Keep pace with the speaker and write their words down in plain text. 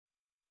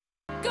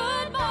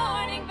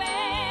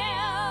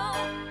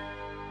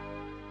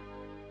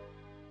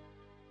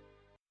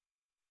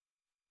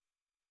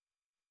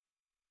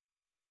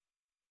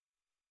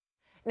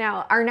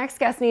Now, our next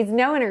guest needs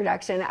no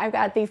introduction. I've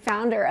got the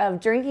founder of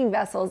Drinking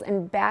Vessels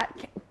and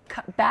Back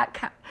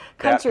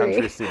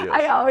Country Studios.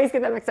 I always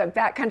get that mixed up.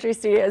 Back Country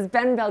Studios.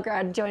 Ben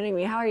Belgrad joining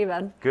me. How are you,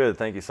 Ben? Good.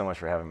 Thank you so much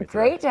for having me today.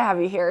 Great to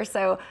have you here.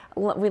 So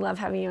we love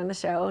having you on the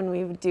show, and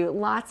we do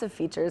lots of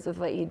features with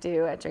what you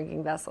do at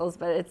Drinking Vessels,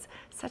 but it's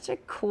such a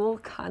cool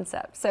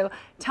concept. So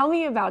tell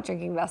me about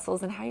Drinking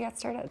Vessels and how you got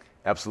started.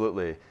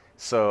 Absolutely.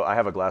 So I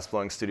have a glass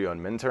blowing studio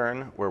in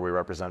Minturn where we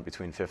represent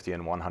between 50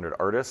 and 100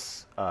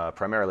 artists,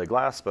 primarily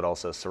glass, but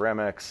also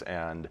ceramics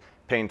and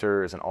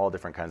painters and all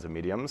different kinds of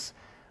mediums,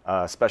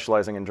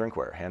 specializing in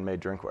drinkware,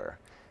 handmade drinkware.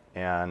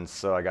 And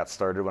so I got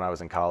started when I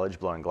was in college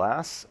blowing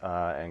glass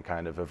and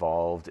kind of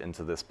evolved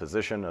into this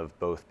position of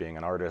both being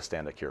an artist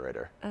and a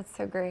curator. That's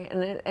so great.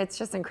 And it's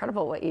just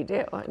incredible what you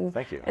do. And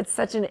thank you. It's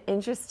such an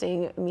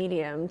interesting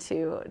medium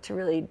to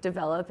really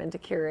develop and to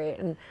curate,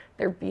 and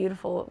they're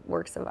beautiful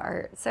works of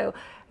art. So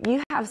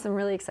you have some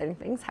really exciting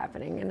things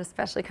happening, and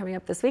especially coming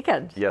up this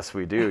weekend. Yes,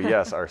 we do.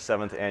 Yes, our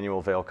 7th annual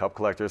Vail Cup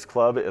Collectors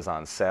Club is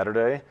on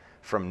Saturday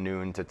from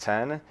noon to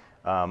 10.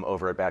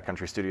 Over at Back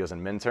Country Studios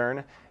in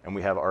Minturn, and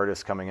we have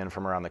artists coming in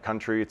from around the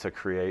country to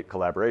create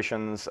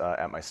collaborations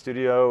at my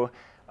studio,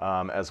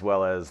 as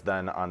well as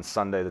then on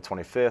Sunday the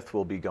 25th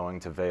we'll be going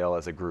to Vail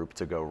as a group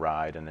to go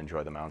ride and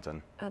enjoy the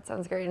mountain. That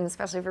sounds great, and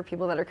especially for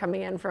people that are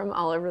coming in from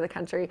all over the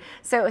country.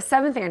 So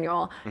 7th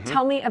annual,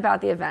 tell me about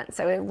the event.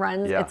 So it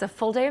runs, it's a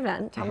full day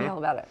event. Tell me all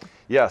about it.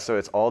 Yeah, so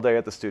it's all day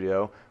at the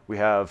studio. We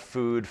have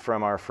food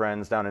from our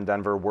friends down in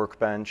Denver,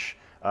 Workbench.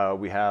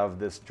 We have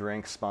this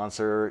drink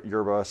sponsor,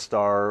 Yerba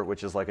Star,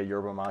 which is like a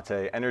yerba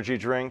mate energy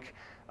drink.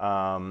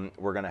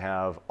 We're going to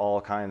have all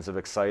kinds of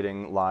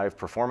exciting live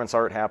performance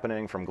art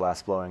happening, from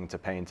glass blowing to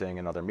painting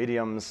and other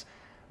mediums.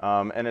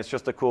 And it's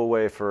just a cool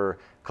way for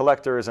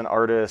collectors and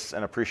artists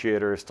and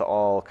appreciators to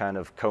all kind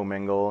of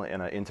commingle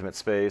in an intimate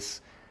space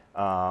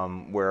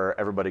where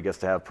everybody gets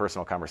to have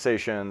personal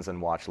conversations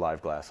and watch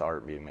live glass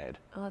art being made.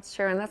 Oh, that's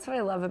true, and that's what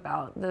I love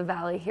about the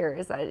Valley here,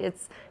 is that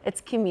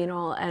it's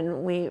communal,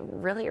 and we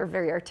really are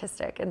very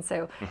artistic. And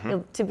so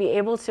to be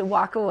able to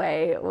walk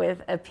away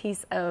with a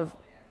piece of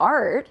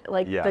art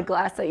like the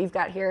glass that you've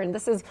got here, and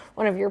this is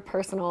one of your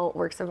personal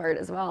works of art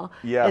as well.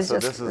 Yeah, so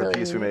this is really a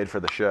piece we made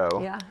for the show.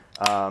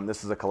 Yeah.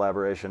 This is a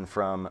collaboration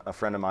from a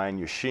friend of mine,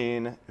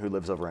 Yushin, who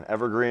lives over in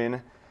Evergreen.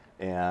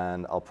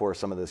 And I'll pour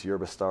some of this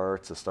Yerba Star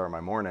to start my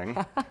morning.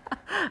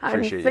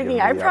 I'm thinking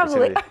I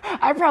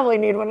probably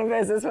need one of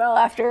those as well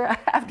after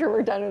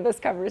we're done with this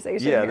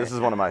conversation. Yeah, here. This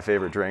is one of my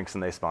favorite drinks,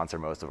 and they sponsor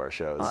most of our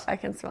shows. Well, I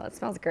can smell it. It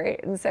smells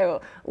great. And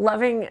so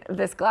loving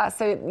this glass.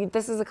 So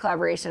this is a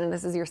collaboration, and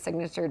this is your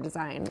signature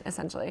design,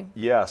 essentially.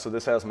 Yeah, so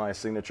this has my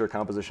signature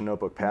composition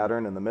notebook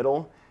pattern in the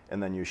middle,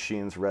 and then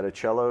Yushin's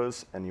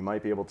reticellos, and you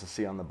might be able to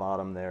see on the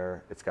bottom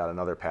there, it's got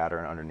another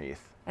pattern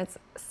underneath. It's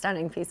a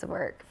stunning piece of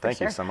work. Thank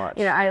you so much.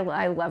 You know,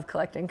 I love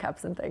collecting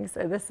cups and things,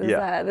 so this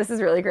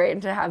is really great,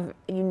 and to have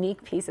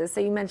unique pieces. So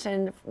you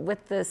mentioned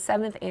with the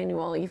 7th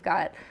annual, you've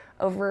got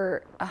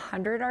over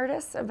 100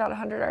 artists, about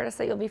 100 artists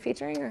that you'll be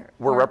featuring?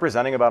 We're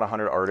representing about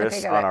 100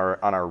 artists on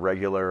our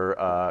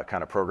regular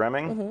kind of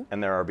programming,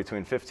 and there are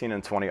between 15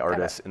 and 20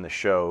 artists in the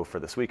show for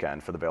this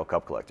weekend for the Vail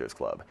Cup Collectors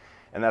Club.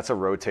 And that's a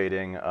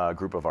rotating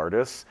group of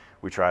artists.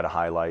 We try to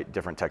highlight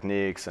different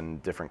techniques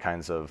and different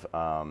kinds of,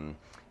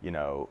 you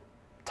know,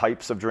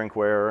 types of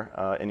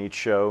drinkware in each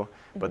show,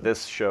 but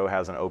this show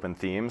has an open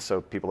theme,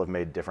 so people have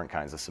made different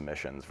kinds of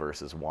submissions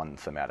versus one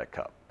thematic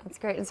cup. That's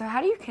great. And so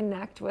how do you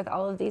connect with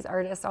all of these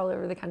artists all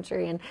over the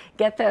country and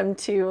get them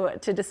to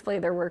display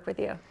their work with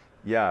you?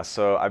 Yeah,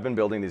 so I've been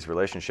building these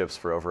relationships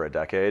for over a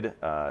decade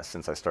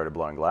since I started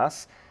blowing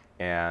glass.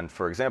 And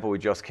for example, we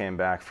just came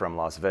back from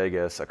Las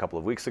Vegas a couple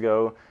of weeks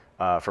ago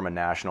from a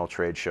national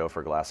trade show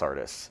for glass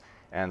artists.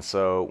 And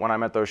so when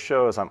I'm at those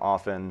shows, I'm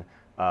often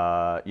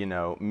you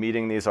know,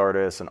 meeting these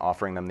artists and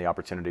offering them the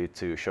opportunity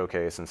to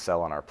showcase and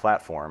sell on our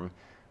platform,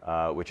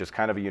 which is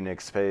kind of a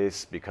unique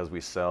space because we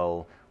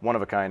sell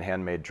one-of-a-kind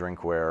handmade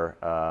drinkware,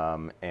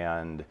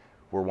 and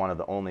we're one of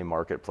the only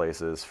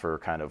marketplaces for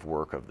kind of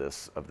work of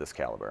this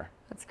caliber.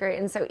 That's great.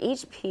 And so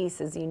each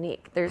piece is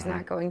unique. There's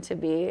not going to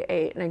be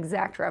an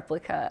exact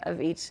replica of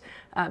each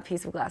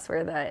piece of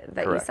glassware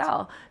that you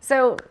sell.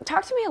 So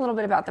talk to me a little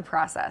bit about the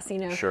process, you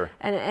know. Sure.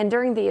 And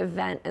during the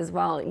event as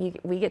well,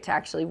 we get to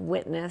actually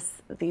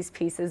witness these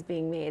pieces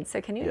being made. So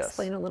can you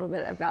explain a little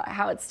bit about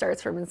how it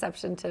starts from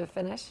inception to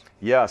finish?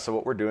 Yeah, so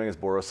what we're doing is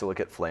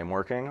borosilicate flame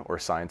working, or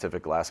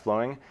scientific glass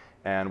blowing,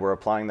 and we're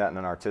applying that in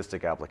an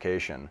artistic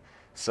application.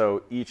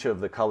 So each of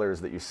the colors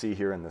that you see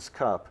here in this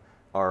cup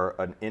are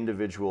an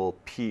individual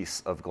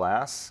piece of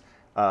glass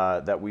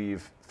that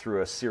we've,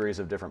 through a series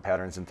of different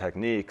patterns and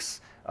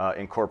techniques,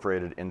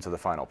 incorporated into the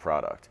final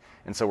product.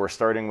 And so we're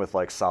starting with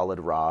like solid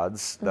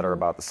rods that are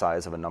about the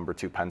size of a number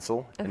 2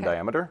 pencil in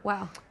diameter.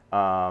 Wow.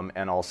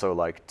 And also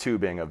like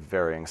tubing of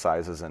varying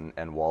sizes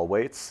and wall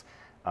weights.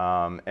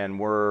 And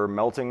we're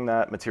melting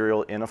that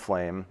material in a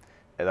flame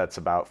that's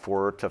about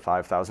 4,000 to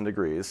 5,000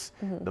 degrees.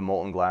 The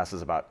molten glass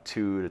is about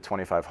 2,000 to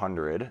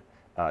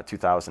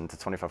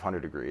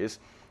 2,500 degrees.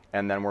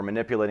 And then we're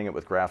manipulating it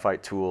with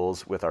graphite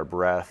tools with our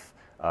breath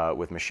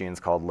with machines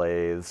called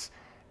lathes.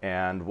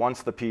 And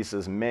once the piece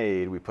is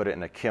made, we put it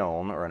in a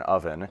kiln or an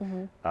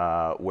oven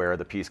where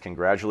the piece can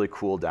gradually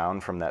cool down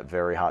from that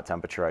very hot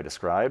temperature I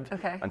described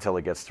until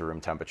it gets to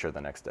room temperature the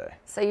next day.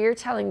 So you're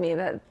telling me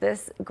that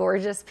this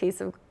gorgeous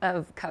piece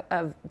of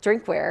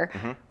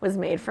drinkware was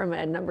made from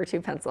a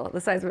 #2 pencil,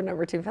 the size of a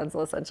 #2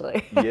 pencil,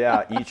 essentially.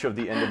 Yeah, each of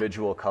the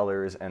individual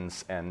colors and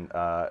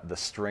the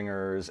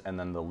stringers and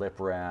then the lip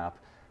wrap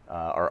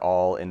are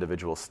all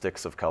individual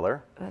sticks of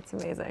color. That's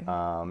amazing.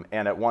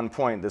 And at one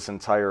point, this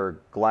entire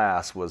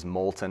glass was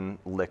molten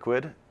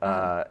liquid,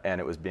 and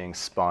it was being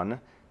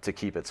spun to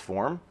keep its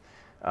form.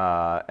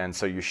 And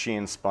so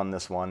Yushin spun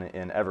this one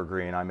in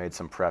evergreen. I made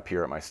some prep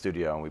here at my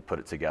studio, and we put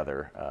it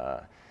together.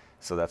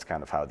 So that's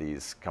kind of how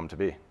these come to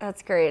be.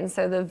 That's great. And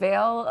so the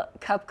Vail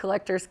Cup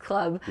Collectors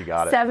Club, You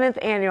got it. 7th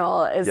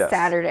annual is Yes.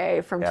 Saturday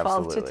from 12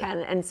 to Absolutely. 10.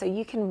 And so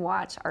you can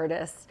watch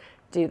artists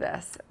do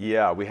this.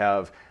 Yeah,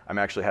 I'm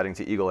actually heading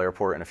to Eagle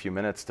Airport in a few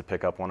minutes to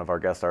pick up one of our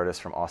guest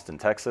artists from Austin,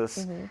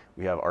 Texas.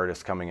 We have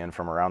artists coming in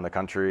from around the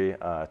country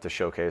to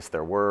showcase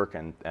their work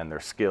and their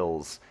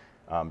skills,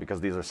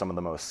 because these are some of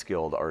the most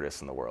skilled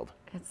artists in the world.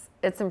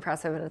 It's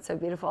impressive and it's so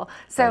beautiful.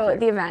 So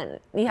the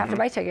event, you have to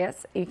buy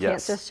tickets. You can't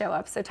Yes. just show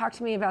up. So talk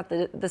to me about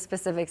the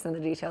specifics and the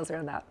details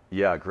around that.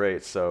 Yeah,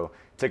 great. So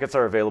tickets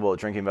are available at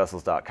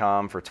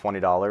drinkingvessels.com for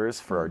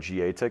 $20 for our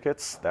GA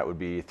tickets. That would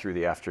be through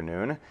the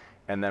afternoon.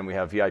 And then we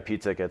have VIP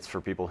tickets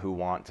for people who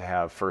want to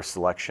have first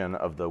selection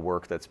of the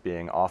work that's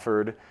being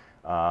offered,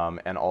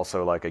 and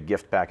also like a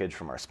gift package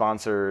from our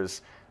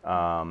sponsors.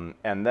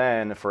 And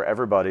then for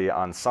everybody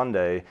on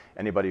Sunday,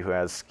 anybody who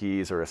has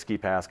skis or a ski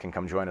pass can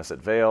come join us at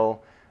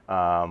Vail.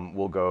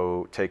 We'll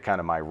go take kind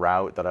of my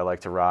route that I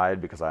like to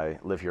ride because I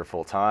live here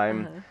full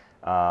time.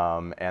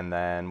 And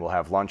then we'll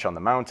have lunch on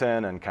the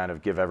mountain and kind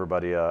of give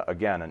everybody,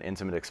 again, an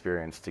intimate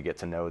experience to get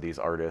to know these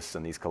artists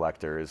and these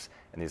collectors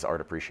and these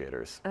art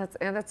appreciators.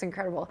 That's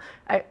incredible.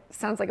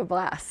 Sounds like a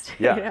blast.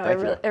 Yeah,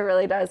 It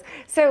really does.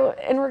 So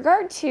in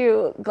regard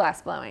to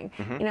glass blowing,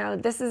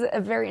 this is a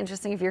very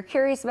interesting, if you're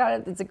curious about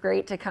it, it's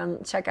great to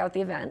come check out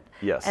the event.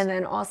 Yes. And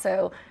then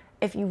also,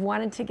 if you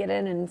wanted to get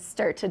in and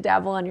start to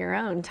dabble on your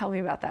own, tell me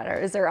about that. Or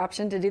is there an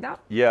option to do that?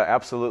 Yeah,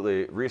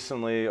 absolutely.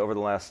 Recently, over the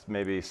last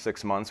maybe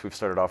 6 months, we've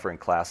started offering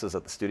classes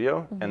at the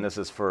studio. And this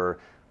is for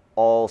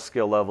all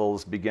skill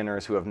levels,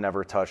 beginners who have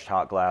never touched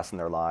hot glass in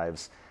their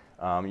lives.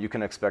 You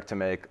can expect to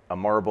make a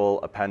marble,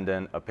 a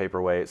pendant, a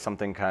paperweight,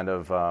 something kind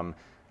of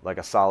like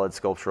a solid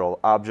sculptural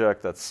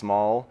object that's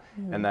small.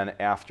 And then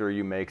after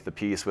you make the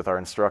piece with our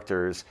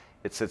instructors,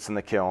 it sits in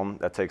the kiln.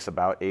 That takes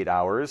about 8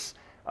 hours.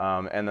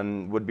 And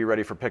then would be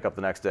ready for pickup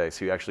the next day.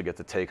 So you actually get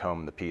to take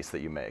home the piece that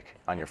you make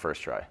on your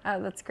first try.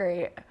 Oh, that's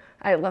great.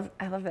 I love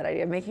that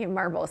idea, making a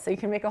marble. So you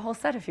can make a whole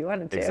set if you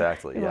wanted to.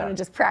 Exactly, You want to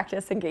just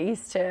practice and get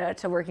used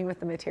to working with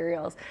the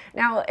materials.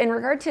 Now, in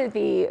regard to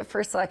the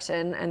first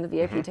selection and the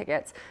VIP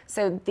tickets,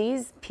 so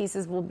these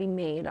pieces will be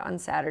made on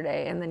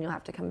Saturday, and then you'll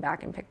have to come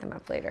back and pick them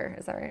up later.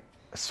 Is that right?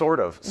 Sort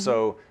of.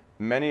 So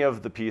many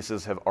of the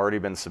pieces have already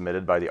been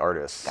submitted by the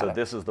artists. Got So it.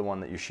 this is the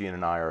one that Yushin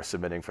and I are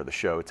submitting for the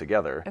show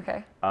together.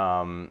 Okay.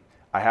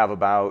 I have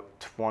about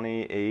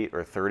 28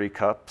 or 30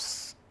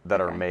 cups that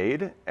are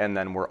made, and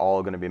then we're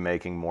all going to be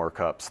making more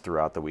cups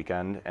throughout the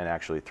weekend and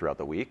actually throughout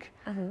the week.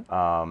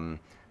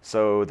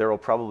 So there will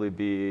probably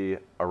be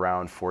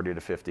around 40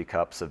 to 50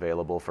 cups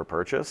available for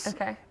purchase.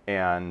 Okay.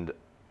 And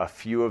a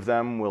few of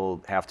them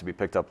will have to be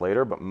picked up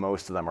later, but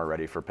most of them are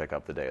ready for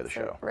pickup the day of the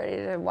show. Ready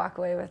to walk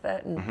away with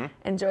it and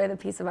enjoy the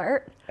piece of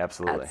art.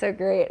 Absolutely. That's so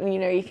great. And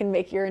you can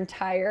make your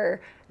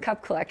entire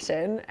cup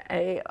collection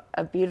a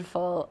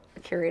beautiful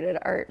curated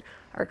art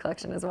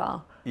collection as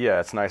well. Yeah,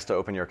 it's nice to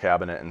open your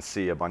cabinet and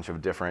see a bunch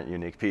of different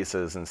unique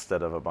pieces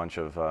instead of a bunch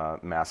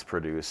of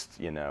mass-produced,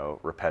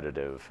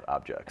 repetitive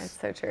objects.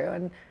 It's so true.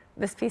 And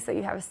this piece that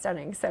you have is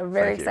stunning. So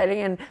very Thank you.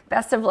 exciting, and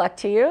best of luck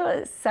to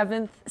you.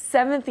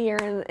 Seventh year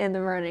in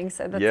the running.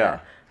 So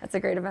that's a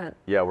great event.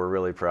 Yeah, we're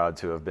really proud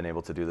to have been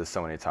able to do this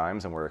so many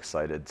times, and we're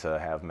excited to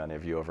have many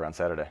of you over on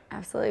Saturday.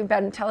 Absolutely.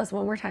 Ben, tell us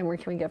one more time, where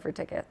can we go for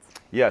tickets?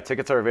 Yeah,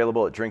 tickets are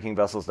available at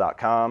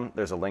drinkingvessels.com.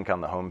 There's a link on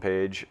the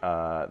homepage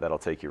that'll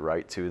take you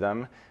right to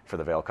them for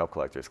the Vail Cup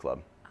Collectors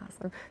Club.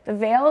 Awesome. The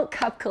Vail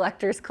Cup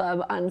Collectors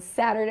Club on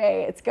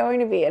Saturday. It's going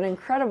to be an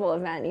incredible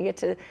event. You get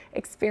to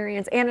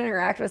experience and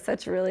interact with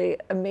such really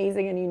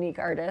amazing and unique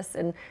artists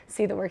and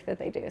see the work that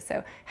they do.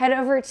 So head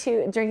over to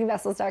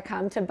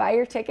drinkingvessels.com to buy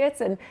your tickets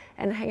and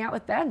hang out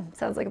with Ben.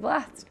 Sounds like a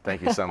blast.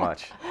 Thank you so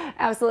much.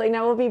 Absolutely.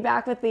 Now we'll be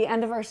back with the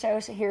end of our show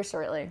here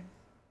shortly.